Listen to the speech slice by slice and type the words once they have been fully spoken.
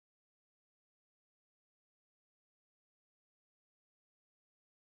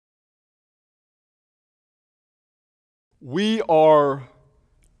We are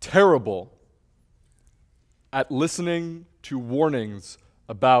terrible at listening to warnings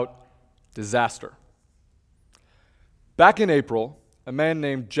about disaster. Back in April, a man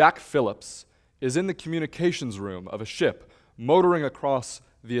named Jack Phillips is in the communications room of a ship motoring across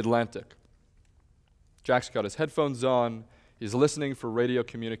the Atlantic. Jack's got his headphones on, he's listening for radio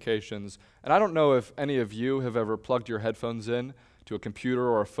communications, and I don't know if any of you have ever plugged your headphones in to a computer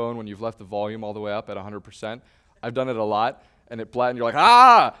or a phone when you've left the volume all the way up at 100%. I've done it a lot, and and you're like,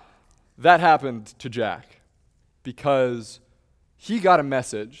 ah! That happened to Jack because he got a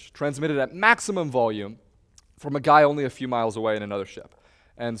message transmitted at maximum volume from a guy only a few miles away in another ship.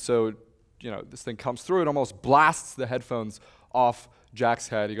 And so, this thing comes through, it almost blasts the headphones off Jack's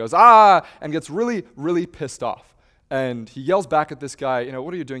head. He goes, ah, and gets really, really pissed off. And he yells back at this guy,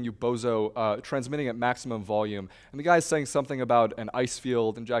 what are you doing, you bozo, transmitting at maximum volume. And the guy's saying something about an ice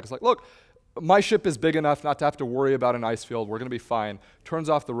field, and Jack is like, look, my ship is big enough not to have to worry about an ice field. We're going to be fine. Turns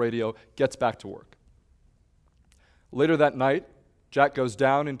off the radio, gets back to work. Later that night, Jack goes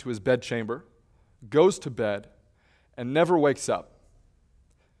down into his bedchamber, goes to bed, and never wakes up.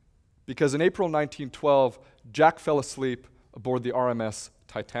 Because in April 1912, Jack fell asleep aboard the RMS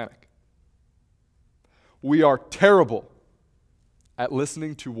Titanic. We are terrible at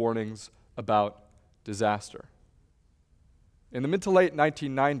listening to warnings about disaster. In the mid to late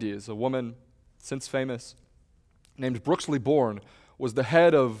 1990s, a woman, since famous, named Brooksley Bourne, was the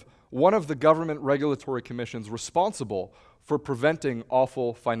head of one of the government regulatory commissions responsible for preventing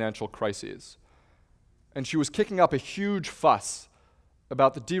awful financial crises. And she was kicking up a huge fuss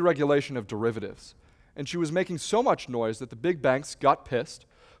about the deregulation of derivatives. And she was making so much noise that the big banks got pissed,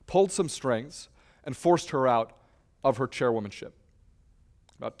 pulled some strings, and forced her out of her chairwomanship.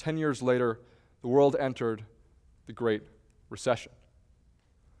 About 10 years later, the world entered the Great Recession.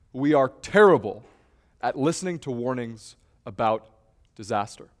 We are terrible at listening to warnings about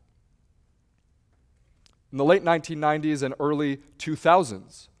disaster. In the late 1990s and early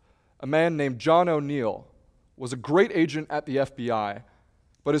 2000s, a man named John O'Neill was a great agent at the FBI,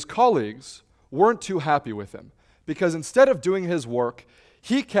 but his colleagues weren't too happy with him because instead of doing his work,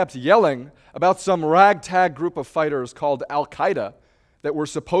 he kept yelling about some ragtag group of fighters called Al-Qaeda that were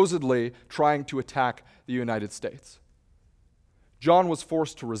supposedly trying to attack the United States. John was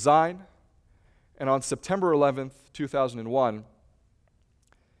forced to resign, and on September 11th, 2001,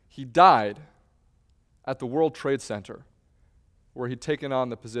 he died at the World Trade Center, where he'd taken on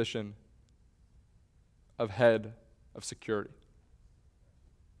the position of head of security.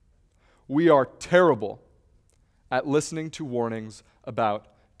 We are terrible at listening to warnings about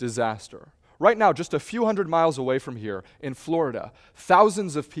disaster. Right now, just a few hundred miles away from here, in Florida,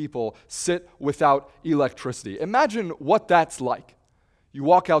 thousands of people sit without electricity. Imagine what that's like. You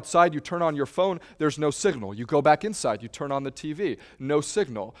walk outside, you turn on your phone, there's no signal. You go back inside, you turn on the TV, no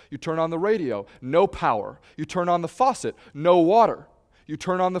signal. You turn on the radio, no power. You turn on the faucet, no water. You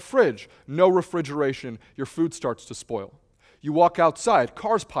turn on the fridge, no refrigeration, your food starts to spoil. You walk outside,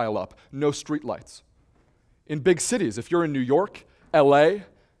 cars pile up, no streetlights. In big cities, if you're in New York, LA,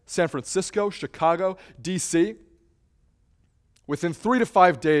 San Francisco, Chicago, DC, within 3 to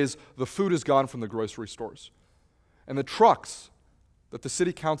 5 days, the food is gone from the grocery stores. And the trucks that the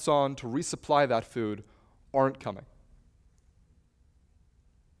city counts on to resupply that food aren't coming.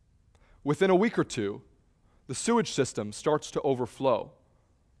 Within a week or two, the sewage system starts to overflow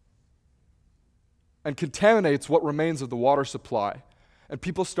and contaminates what remains of the water supply, and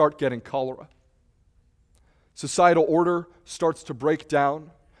people start getting cholera. Societal order starts to break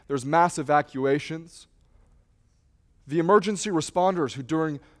down. There's mass evacuations. The emergency responders who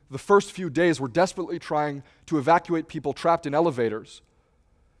during the first few days were desperately trying to evacuate people trapped in elevators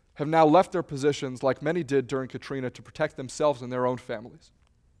have now left their positions like many did during Katrina to protect themselves and their own families.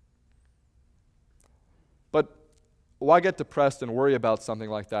 But why get depressed and worry about something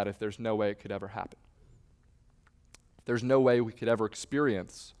like that if there's no way it could ever happen? There's no way we could ever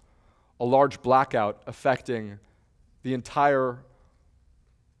experience a large blackout affecting the entire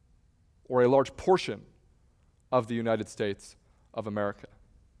or a large portion of the United States of America.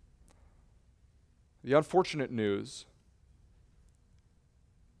 The unfortunate news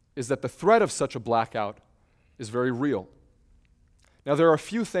is that the threat of such a blackout is very real. Now, there are a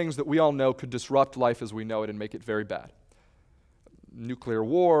few things that we all know could disrupt life as we know it and make it very bad. Nuclear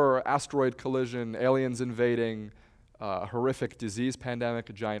war, asteroid collision, aliens invading, a horrific disease pandemic,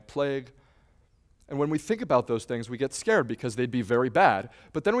 a giant plague. And when we think about those things, we get scared because they'd be very bad.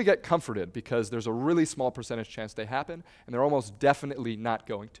 But then we get comforted because there's a really small percentage chance they happen, and they're almost definitely not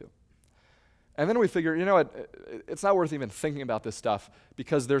going to. And then we figure, you know what, it's not worth even thinking about this stuff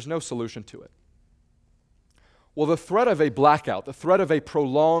because there's no solution to it. Well, the threat of a blackout, the threat of a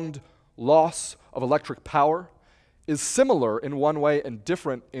prolonged loss of electric power, is similar in one way and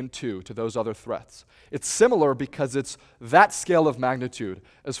different in two to those other threats. It's similar because it's that scale of magnitude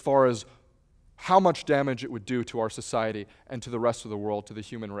as far as how much damage it would do to our society and to the rest of the world, to the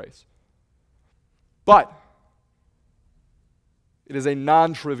human race. But it is a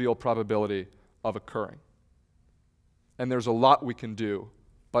non-trivial probability of occurring. And there's a lot we can do,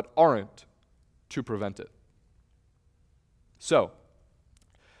 but aren't, to prevent it. So,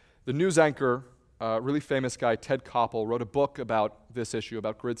 the news anchor, really famous guy, Ted Koppel, wrote a book about this issue,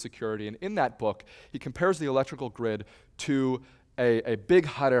 about grid security, and in that book, he compares the electrical grid to a big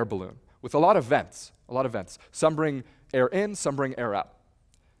hot air balloon with a lot of vents. Some bring air in, some bring air out.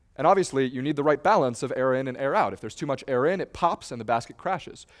 And obviously, you need the right balance of air in and air out. If there's too much air in, it pops and the basket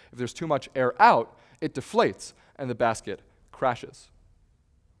crashes. If there's too much air out, it deflates and the basket crashes.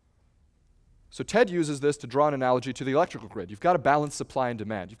 So Ted uses this to draw an analogy to the electrical grid. You've got to balance supply and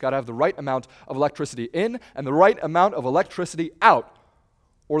demand. You've got to have the right amount of electricity in and the right amount of electricity out,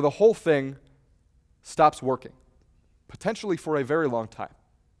 or the whole thing stops working, potentially for a very long time.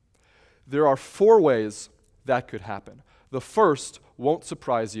 There are 4 ways that could happen. The first won't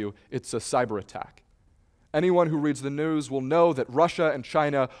surprise you. It's a cyber attack. Anyone who reads the news will know that Russia and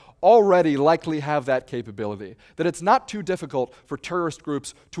China already likely have that capability, that it's not too difficult for terrorist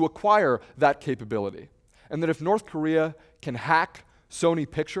groups to acquire that capability, and that if North Korea can hack Sony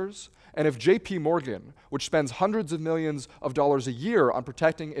Pictures, and if JP Morgan, which spends hundreds of millions of dollars a year on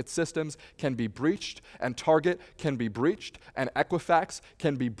protecting its systems, can be breached, and Target can be breached, and Equifax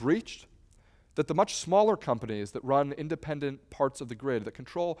can be breached, that the much smaller companies that run independent parts of the grid, that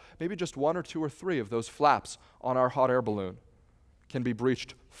control maybe just 1 or 2 or 3 of those flaps on our hot air balloon, can be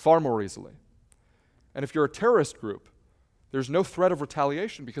breached far more easily. And if you're a terrorist group, there's no threat of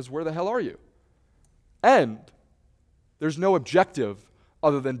retaliation because where the hell are you? And there's no objective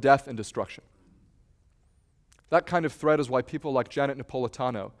other than death and destruction. That kind of threat is why people like Janet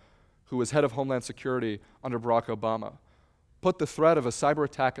Napolitano, who was head of Homeland Security under Barack Obama, put the threat of a cyber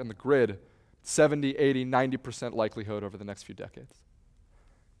attack on the grid 70, 80, 90% likelihood over the next few decades.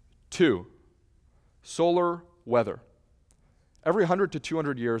 2, solar weather. Every 100 to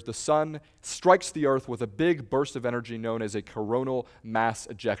 200 years, the sun strikes the Earth with a big burst of energy known as a coronal mass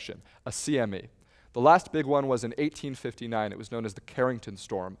ejection, a CME. The last big one was in 1859. It was known as the Carrington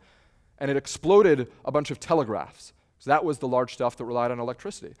Storm. And it exploded a bunch of telegraphs. So that was the large stuff that relied on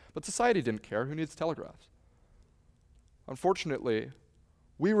electricity. But society didn't care. Who needs telegraphs? Unfortunately,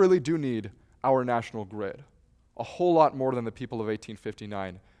 we really do need our national grid, a whole lot more than the people of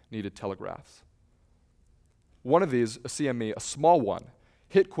 1859 needed telegraphs. One of these, a CME, a small one,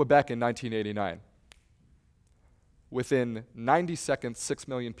 hit Quebec in 1989. Within 90 seconds, 6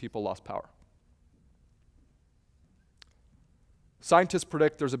 million people lost power. Scientists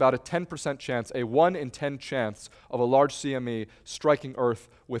predict there's about a 10% chance, a 1 in 10 chance of a large CME striking Earth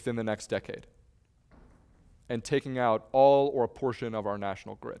within the next decade and taking out all or a portion of our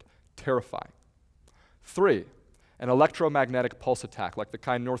national grid. Terrifying. 3, an electromagnetic pulse attack like the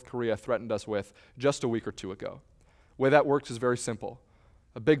kind North Korea threatened us with just a week or 2 ago. The way that works is very simple.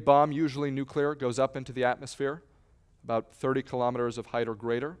 A big bomb, usually nuclear, goes up into the atmosphere, about 30 kilometers of height or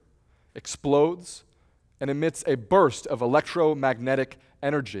greater, explodes, and emits a burst of electromagnetic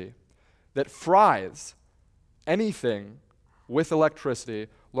energy that fries anything with electricity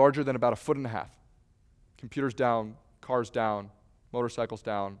larger than about 1.5 feet. Computers down, cars down, motorcycles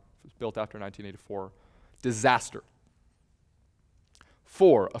down. It was built after 1984. Disaster.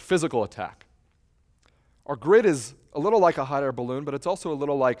 4, a physical attack. Our grid is a little like a hot air balloon, but it's also a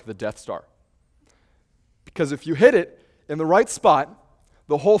little like the Death Star. Because if you hit it in the right spot,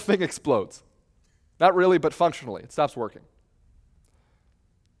 the whole thing explodes. Not really, but functionally. It stops working.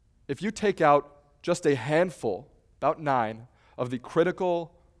 If you take out just a handful, about 9, of the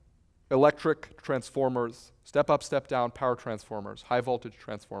critical electric transformers, step-up, step-down power transformers, high-voltage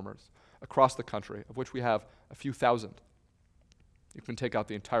transformers across the country, of which we have a few thousand, you can take out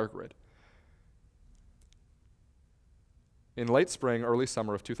the entire grid. In late spring, early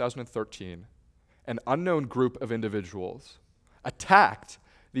summer of 2013, an unknown group of individuals attacked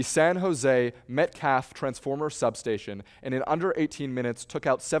the San Jose Metcalf transformer substation and in under 18 minutes took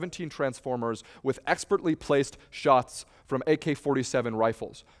out 17 transformers with expertly placed shots from AK-47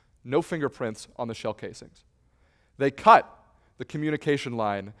 rifles. No fingerprints on the shell casings. They cut the communication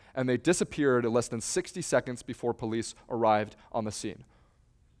line and they disappeared in less than 60 seconds before police arrived on the scene.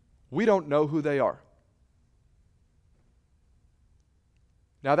 We don't know who they are.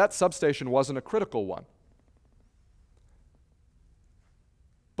 Now, that substation wasn't a critical one.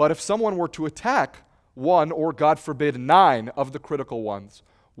 But if someone were to attack one or, God forbid, 9 of the critical ones,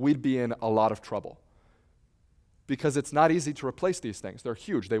 we'd be in a lot of trouble. Because it's not easy to replace these things. They're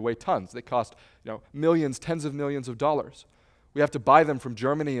huge. They weigh tons. They cost, millions, tens of millions of dollars. We have to buy them from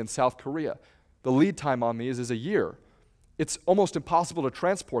Germany and South Korea. The lead time on these is a year. It's almost impossible to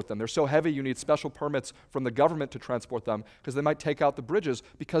transport them. They're so heavy you need special permits from the government to transport them because they might take out the bridges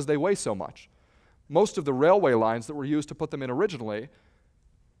because they weigh so much. Most of the railway lines that were used to put them in originally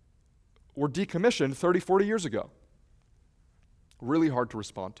were decommissioned 30, 40 years ago. Really hard to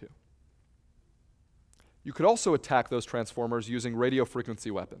respond to. You could also attack those transformers using radio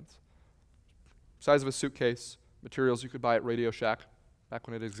frequency weapons. Size of a suitcase, materials you could buy at Radio Shack back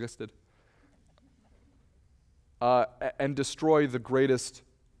when it existed. And destroy the greatest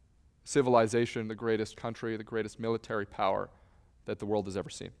civilization, the greatest country, the greatest military power that the world has ever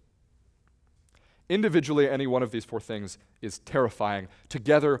seen. Individually, any one of these 4 things is terrifying.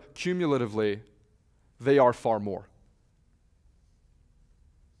 Together, cumulatively, they are far more.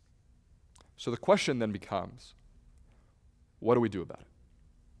 So the question then becomes, what do we do about it?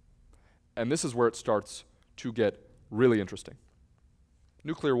 And this is where it starts to get really interesting.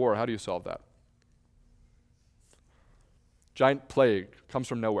 Nuclear war, how do you solve that? Giant plague comes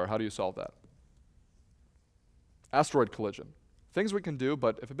from nowhere, how do you solve that? Asteroid collision. Things we can do,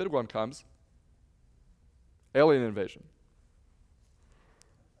 but if a big one comes, alien invasion.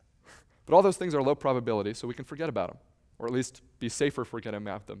 But all those things are low probability, so we can forget about them, or at least be safer forgetting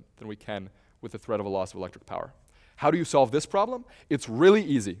about them than we can with the threat of a loss of electric power. How do you solve this problem? It's really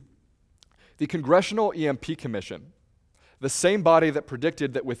easy. The Congressional EMP Commission, the same body that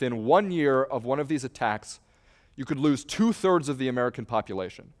predicted that within 1 year of one of these attacks, you could lose 2/3 of the American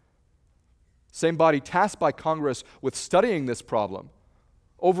population. Same body tasked by Congress with studying this problem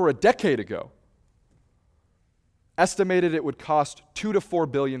over a decade ago, estimated it would cost $2 to $4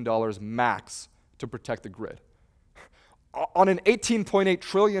 billion max to protect the grid. On an $18.8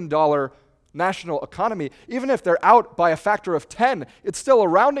 trillion national economy, even if they're out by a factor of 10, it's still a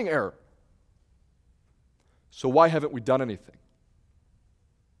rounding error. So why haven't we done anything?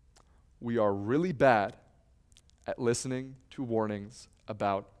 We are really bad at listening to warnings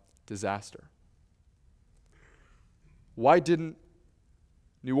about disaster. Why didn't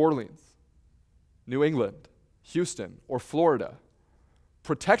New Orleans, New England, Houston, or Florida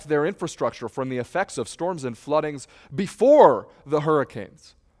protect their infrastructure from the effects of storms and floodings before the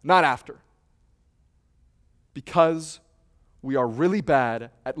hurricanes, not after? Because we are really bad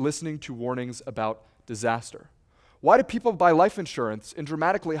at listening to warnings about disaster. Why do people buy life insurance in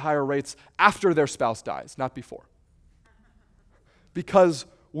dramatically higher rates after their spouse dies, not before? Because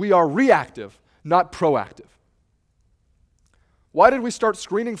we are reactive, not proactive. Why did we start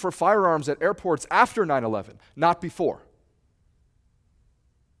screening for firearms at airports after 9/11, not before?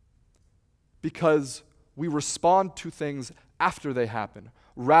 Because we respond to things after they happen,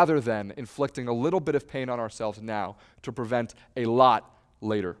 rather than inflicting a little bit of pain on ourselves now to prevent a lot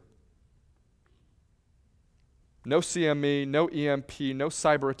later. No CME, no EMP, no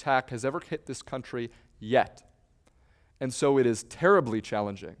cyber attack has ever hit this country yet. And so it is terribly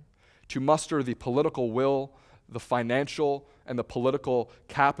challenging to muster the political will, the financial and the political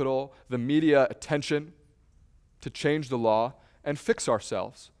capital, the media attention to change the law and fix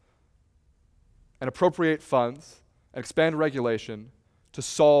ourselves and appropriate funds and expand regulation to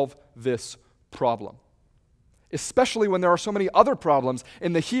solve this problem, especially when there are so many other problems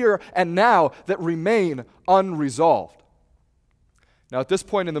in the here and now that remain unresolved. Now, at this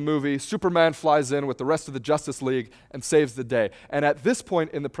point in the movie, Superman flies in with the rest of the Justice League and saves the day. And at this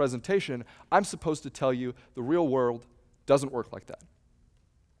point in the presentation, I'm supposed to tell you the real world doesn't work like that.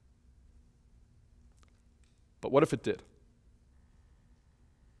 But what if it did?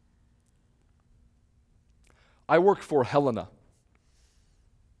 I work for Helena,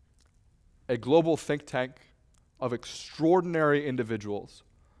 a global think tank of extraordinary individuals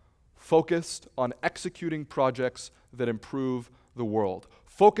focused on executing projects that improve the world,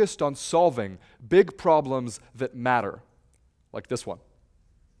 focused on solving big problems that matter, like this one.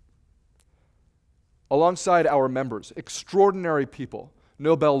 Alongside our members, extraordinary people,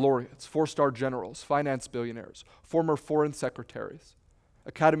 Nobel laureates, 4-star generals, finance billionaires, former foreign secretaries,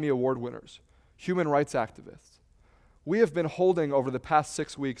 Academy Award winners, human rights activists. We have been holding over the past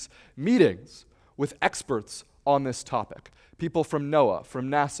 6 weeks meetings with experts on this topic. People from NOAA, from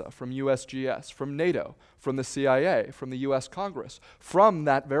NASA, from USGS, from NATO, from the CIA, from the US Congress, from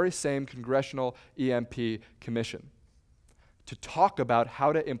that very same Congressional EMP Commission, to talk about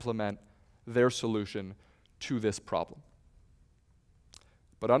how to implement their solution to this problem.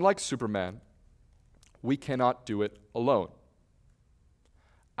 But unlike Superman, we cannot do it alone.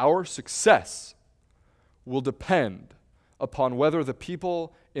 Our success will depend upon whether the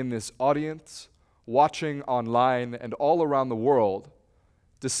people in this audience, watching online and all around the world,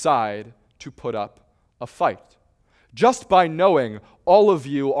 decide to put up a fight. Just by knowing all of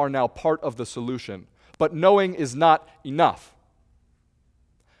you are now part of the solution, but knowing is not enough.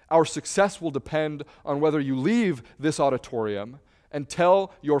 Our success will depend on whether you leave this auditorium and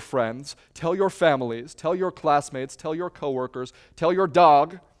tell your friends, tell your families, tell your classmates, tell your coworkers, tell your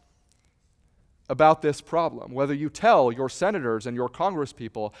dog about this problem, whether you tell your senators and your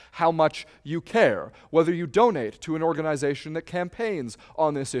congresspeople how much you care, whether you donate to an organization that campaigns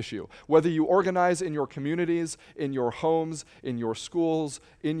on this issue, whether you organize in your communities, in your homes, in your schools,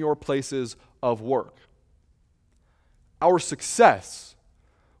 in your places of work. Our success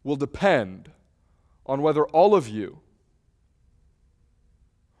will depend on whether all of you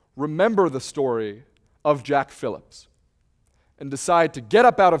remember the story of Jack Phillips and decide to get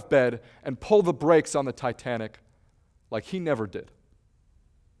up out of bed and pull the brakes on the Titanic like he never did.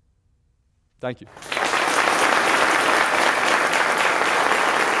 Thank you.